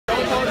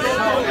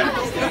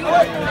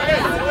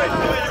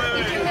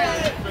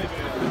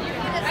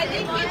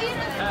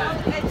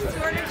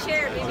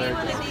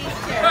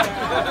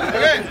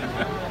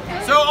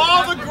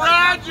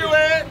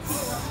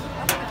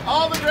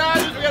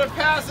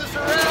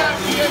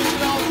You guys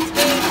should all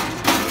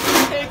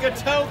take a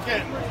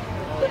token.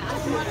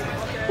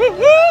 Whoop,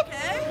 whoop.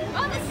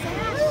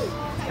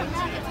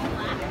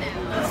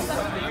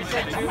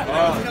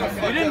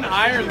 You didn't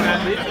iron that,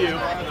 did you?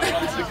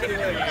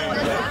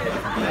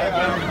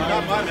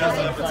 Not my mess.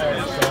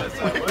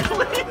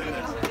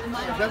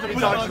 He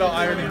talks about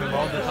ironing them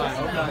all the time.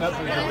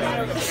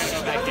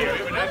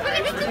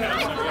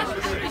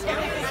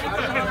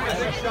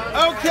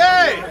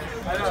 Okay.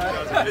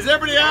 Is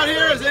everybody out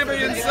here? Is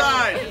everybody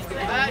inside?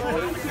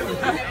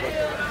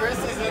 Chris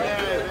is in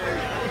there.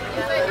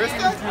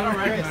 Krista?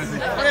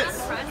 Chris.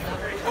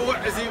 Oh,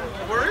 what, is he?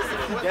 Where is he?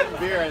 Getting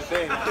beer, I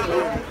think.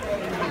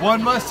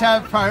 One must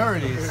have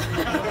priorities.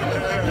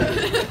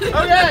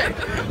 Okay.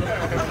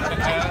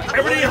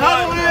 Everybody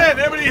huddle in.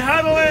 Everybody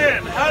huddle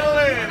in. Huddle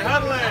in.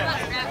 Huddle in.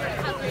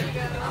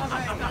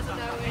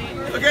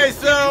 Okay,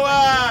 so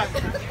I'm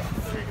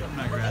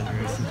not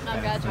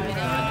graduating.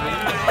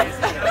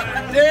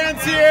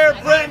 Dan's here,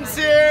 Brenton's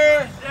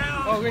here,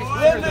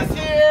 Linda's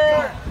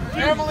here,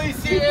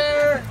 Emily's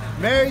here,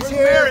 Mary's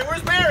here. Mary,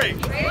 where's Mary?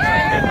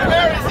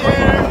 Mary's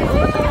here.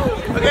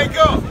 Okay,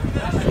 go.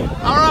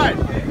 All right.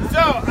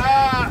 So,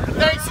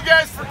 thanks you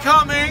guys for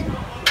coming.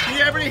 Can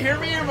you everybody hear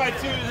me, or am I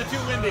too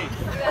windy?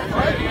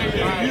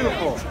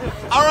 Beautiful.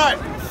 All right.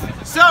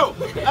 So,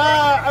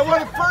 I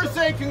want to first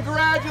say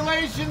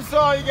congratulations to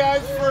all you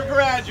guys for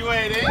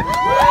graduating.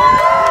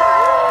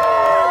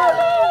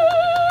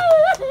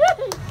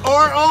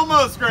 Or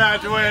almost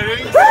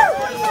graduating.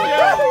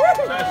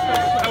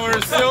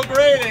 We're still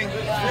grading.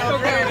 Still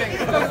grading.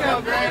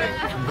 Still grading.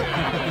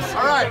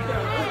 All right.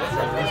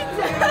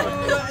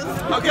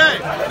 Okay.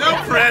 No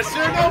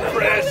pressure. No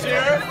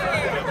pressure.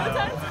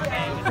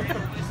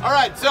 All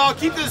right. So I'll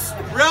keep this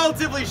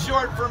relatively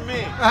short for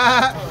me.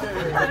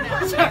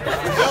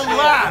 Don't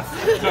laugh.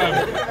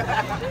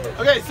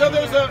 Okay. So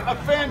there's a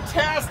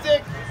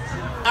fantastic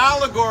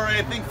allegory,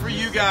 I think, for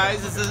you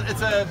guys.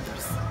 It's a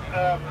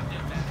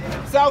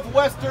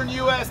Southwestern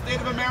U.S.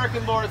 Native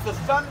American lore. It's the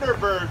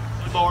Thunderbird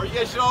lore. You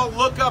guys should all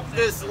look up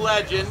this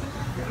legend.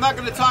 I'm not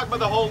going to talk about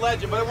the whole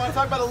legend, but I want to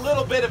talk about a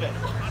little bit of it.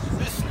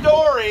 This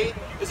story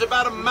is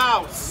about a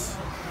mouse.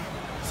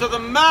 So the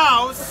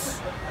mouse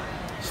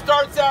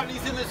starts out and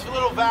he's in this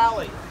little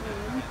valley.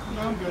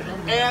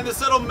 And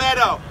this little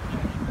meadow.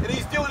 And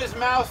he's doing his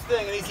mouse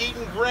thing, and he's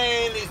eating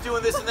grain, and he's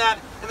doing this and that.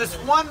 And this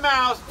one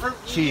mouse, for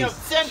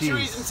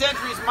centuries and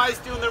centuries, mice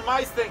doing their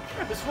mice thing.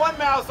 This one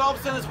mouse all of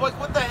a sudden is like,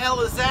 what the hell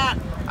is that?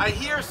 I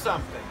hear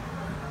something.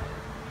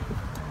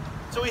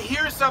 So he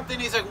hears something,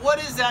 he's like, what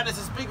is that? And it's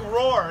this big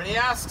roar. And he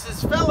asks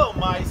his fellow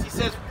mice, he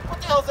says, what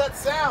the hell is that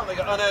sound? They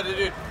go, oh no,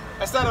 dude,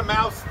 that's not a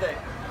mouse thing.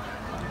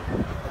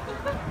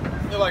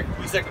 They're like,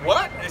 he's like,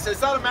 what? And he says,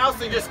 it's not a mouse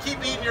thing, just keep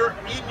eating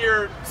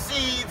your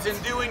seeds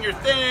and doing your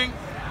thing.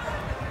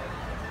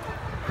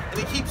 And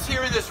he keeps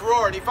hearing this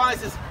roar, and he finally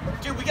says,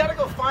 dude, we gotta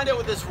go find out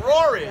what this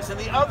roar is. And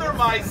the other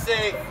mice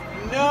say,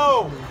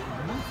 no,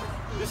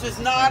 this is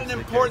not an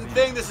important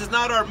thing, this is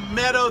not our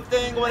meadow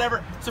thing,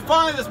 whatever. So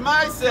finally this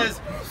mice says,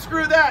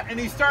 screw that, and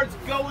he starts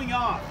going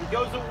off. He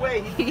goes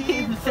away, he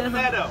leaves the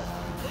meadow.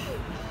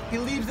 He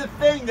leaves the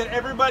thing that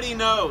everybody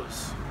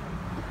knows.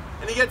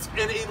 And he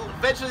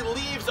eventually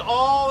leaves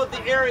all of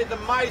the area the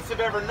mice have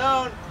ever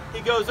known.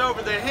 He goes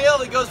over the hill,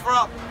 he goes for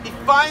all, he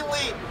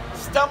finally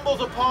stumbles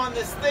upon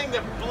this thing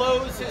that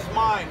blows his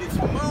mind. It's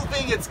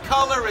moving, it's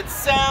color, it's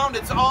sound,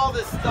 it's all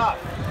this stuff.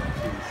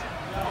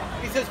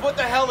 He says, what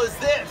the hell is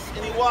this?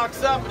 And he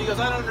walks up and he goes,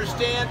 I don't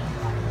understand.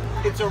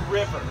 It's a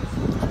river.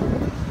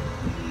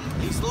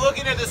 He's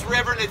looking at this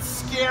river and it's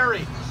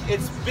scary.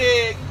 It's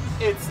big,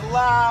 it's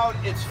loud,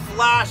 it's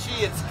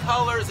flashy, it's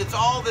colors, it's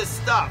all this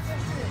stuff.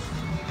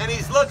 And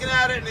he's looking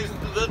at it, and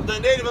the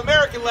Native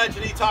American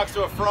legend, he talks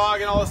to a frog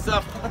and all this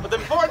stuff. But the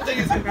important thing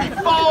is he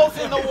falls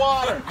in the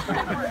water.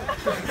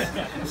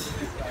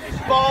 He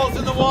falls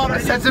in the water.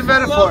 That's a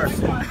metaphor.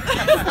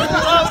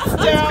 Floats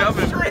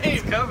downstream.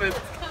 It's coming.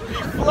 He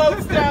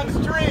floats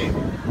downstream.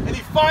 And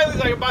he finally,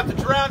 like about to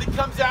drown, he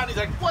comes out and he's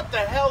like, what the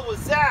hell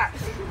was that?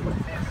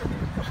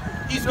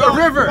 He's going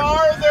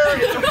farther.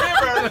 It's a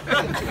river.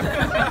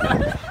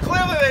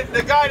 Clearly,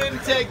 the guy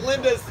didn't take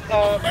Linda's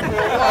water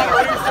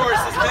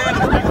resources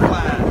management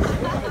class.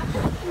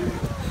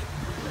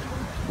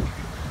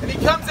 And he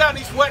comes out and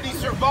he's wet and he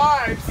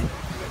survives.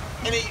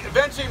 And he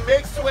eventually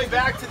makes his way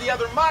back to the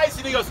other mice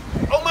and he goes,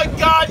 oh my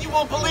God, you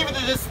won't believe it,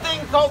 there's this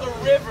thing called a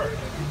river.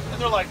 And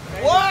they're like,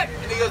 what?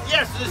 And he goes,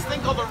 yes, there's this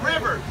thing called a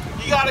river.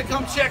 You gotta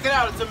come check it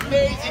out. It's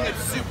amazing,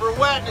 it's super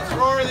wet, and it's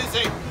roaring. They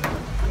say,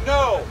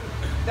 no,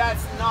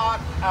 that's not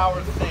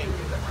our thing.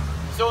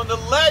 So in the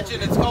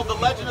legend, it's called the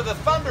legend of the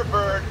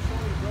Thunderbird,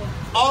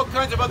 all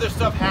kinds of other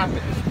stuff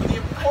happens. But the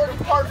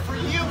important part for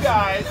you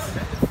guys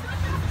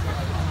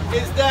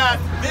is that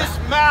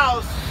this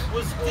mouse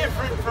was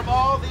different from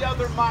all the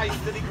other mice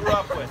that he grew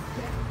up with.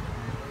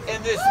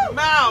 And this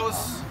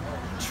mouse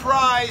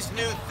tries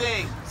new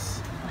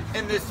things.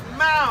 And this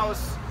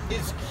mouse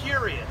is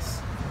curious.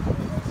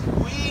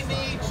 We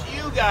need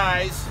you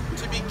guys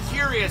to be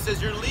curious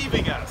as you're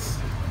leaving us.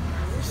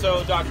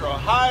 So Dr.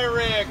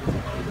 O'Hyrick,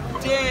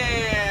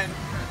 Dan,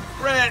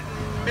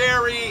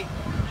 Mary,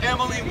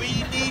 Emily,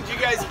 we need you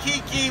guys,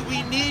 Kiki,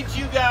 we need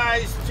you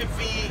guys to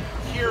be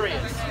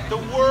curious. The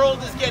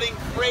world is getting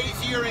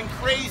crazier and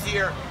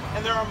crazier,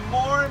 and there are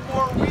more and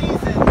more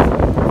reasons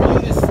for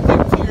you to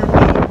stick to your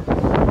meat.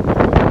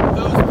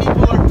 Those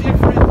people are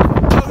different,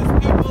 those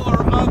people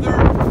are other,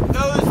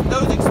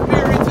 those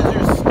experiences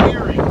are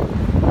scary.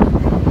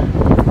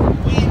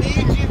 We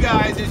need you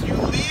guys, as you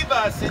leave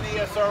us in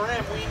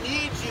ESRM, we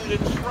need you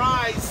to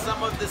try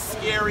some of the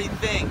scary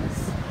things.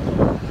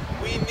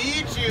 We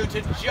need you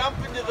to jump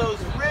into those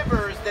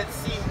rivers that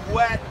seem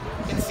wet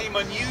and seem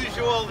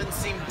unusual and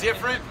seem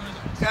different.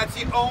 That's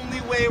the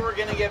only way we're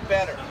going to get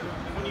better.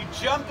 When you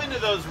jump into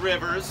those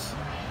rivers,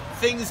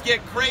 things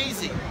get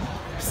crazy.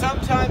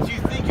 Sometimes you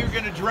think you're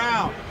going to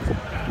drown.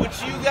 What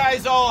you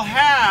guys all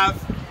have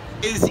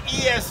is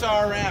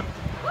ESRM.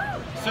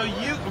 So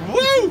you,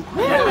 woo!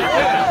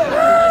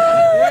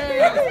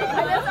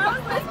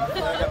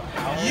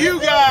 You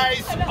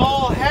guys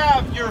all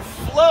have your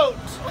float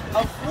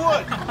of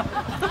wood.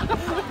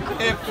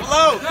 It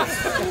floats.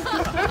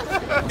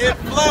 It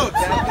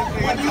floats.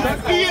 When you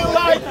feel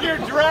like you're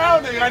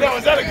drowning, I know,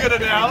 is that a good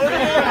analogy?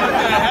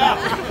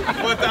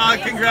 What the hell? I'll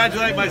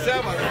congratulate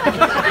myself on that.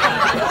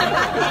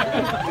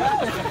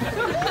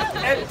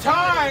 At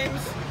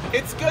times,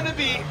 it's going to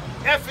be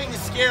effing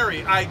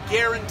scary, I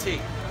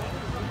guarantee.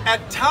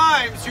 At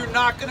times, you're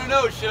not going to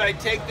know, should I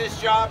take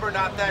this job or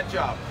not that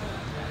job?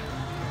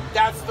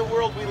 That's the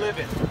world we live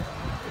in.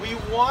 We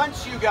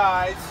want you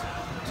guys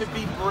to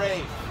be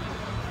brave.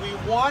 We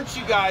want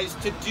you guys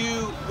to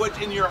do what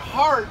in your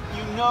heart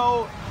you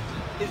know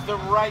is the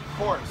right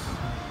course.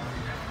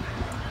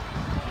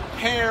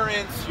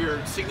 Parents,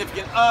 your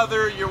significant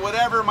other, your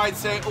whatever might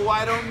say, oh,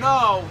 I don't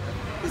know.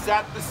 Is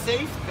that the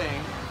safe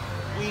thing?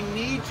 We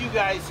need you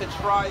guys to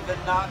try the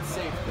not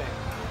safe thing.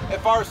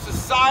 If our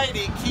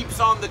society keeps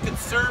on the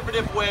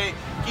conservative way,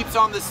 keeps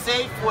on the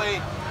safe way,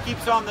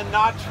 keeps on the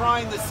not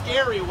trying the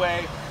scary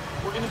way,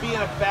 we're going to be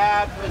in a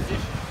bad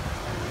position.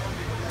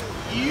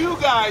 You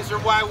guys are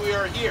why we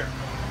are here.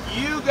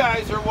 You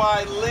guys are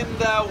why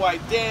Linda, why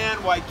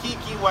Dan, why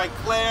Kiki, why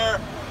Claire,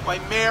 why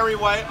Mary,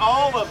 why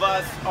all of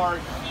us are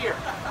here.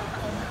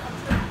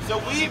 So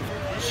we've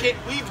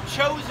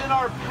chosen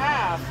our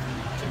path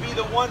to be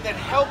the one that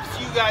helps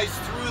you guys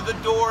through the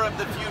door of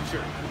the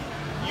future.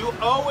 You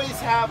always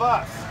have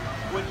us.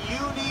 When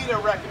you need a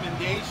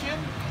recommendation,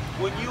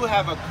 when you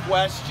have a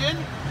question,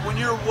 when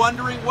you're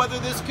wondering whether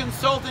this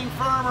consulting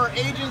firm or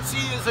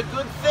agency is a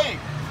good thing,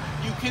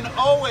 you can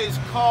always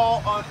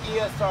call on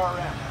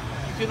ESRM.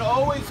 You can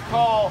always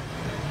call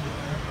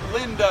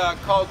Linda,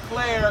 call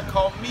Claire,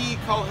 call me,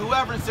 call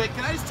whoever and say,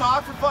 can I just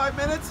talk for 5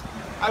 minutes?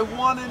 I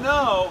want to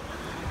know,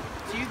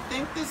 do you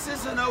think this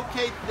is an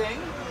okay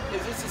thing?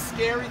 Is this a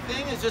scary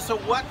thing? Is this a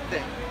what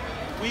thing?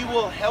 We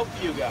will help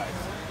you guys.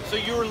 So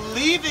you're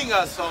leaving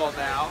us all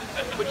now,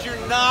 but you're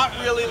not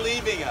really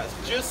leaving us.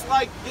 Just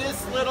like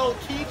this little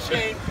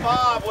keychain,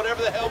 Bob,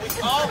 whatever the hell we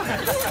call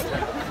it.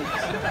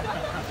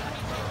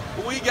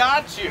 We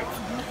got you.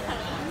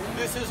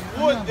 This is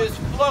wood, this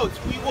floats.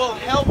 We will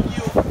help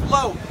you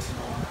float.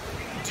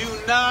 Do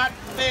not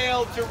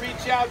fail to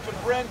reach out to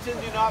Brenton.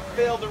 Do not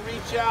fail to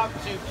reach out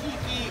to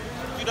Kiki.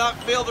 Do not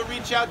fail to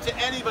reach out to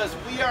any of us.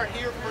 We are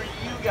here for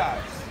you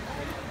guys.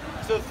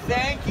 So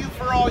thank you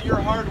for all your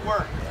hard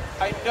work.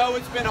 I know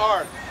it's been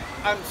hard.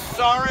 I'm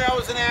sorry I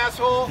was an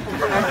asshole.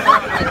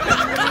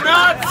 I'm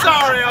not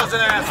sorry I was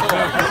an asshole.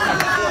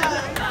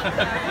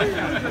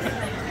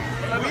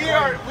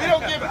 We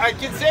don't give, I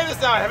can say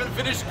this now, I haven't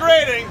finished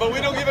grading, but we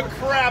don't give a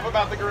crap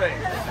about the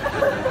grades.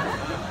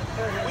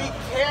 We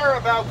care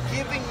about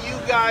giving you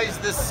guys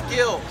the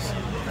skills.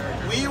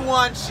 We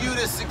want you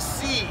to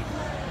succeed,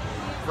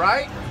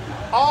 right?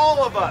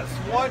 All of us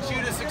want you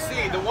to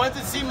succeed. The ones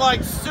that seem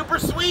like super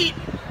sweet,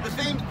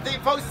 the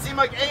folks that seem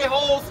like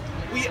a-holes,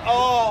 we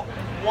all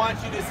want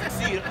you to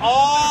succeed.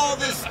 All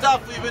this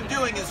stuff we've been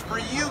doing is for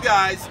you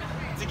guys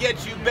to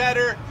get you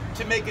better,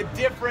 to make a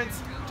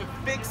difference, to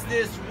fix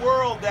this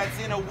world that's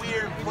in a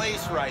weird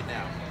place right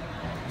now.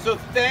 So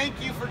thank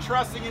you for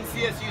trusting in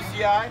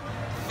CSUCI.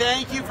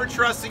 Thank you for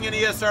trusting in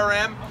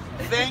ESRM.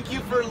 Thank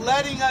you for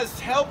letting us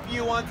help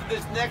you onto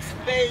this next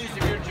phase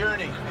of your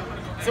journey.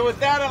 So with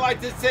that, I'd like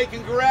to say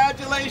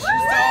congratulations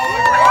to all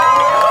the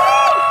graduates.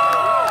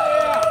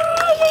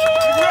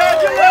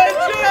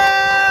 Congratulations!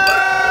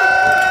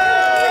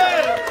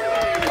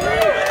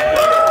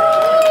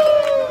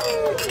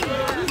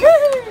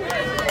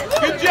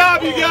 Good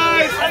job, you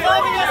guys. I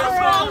love you.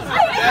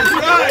 That's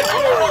right.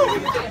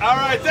 All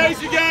right,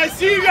 thanks, you guys.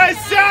 See you guys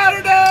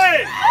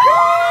Saturday.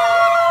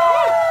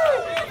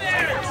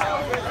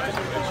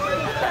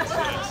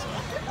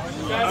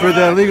 For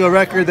the legal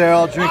record, they're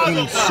all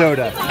drinking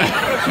soda.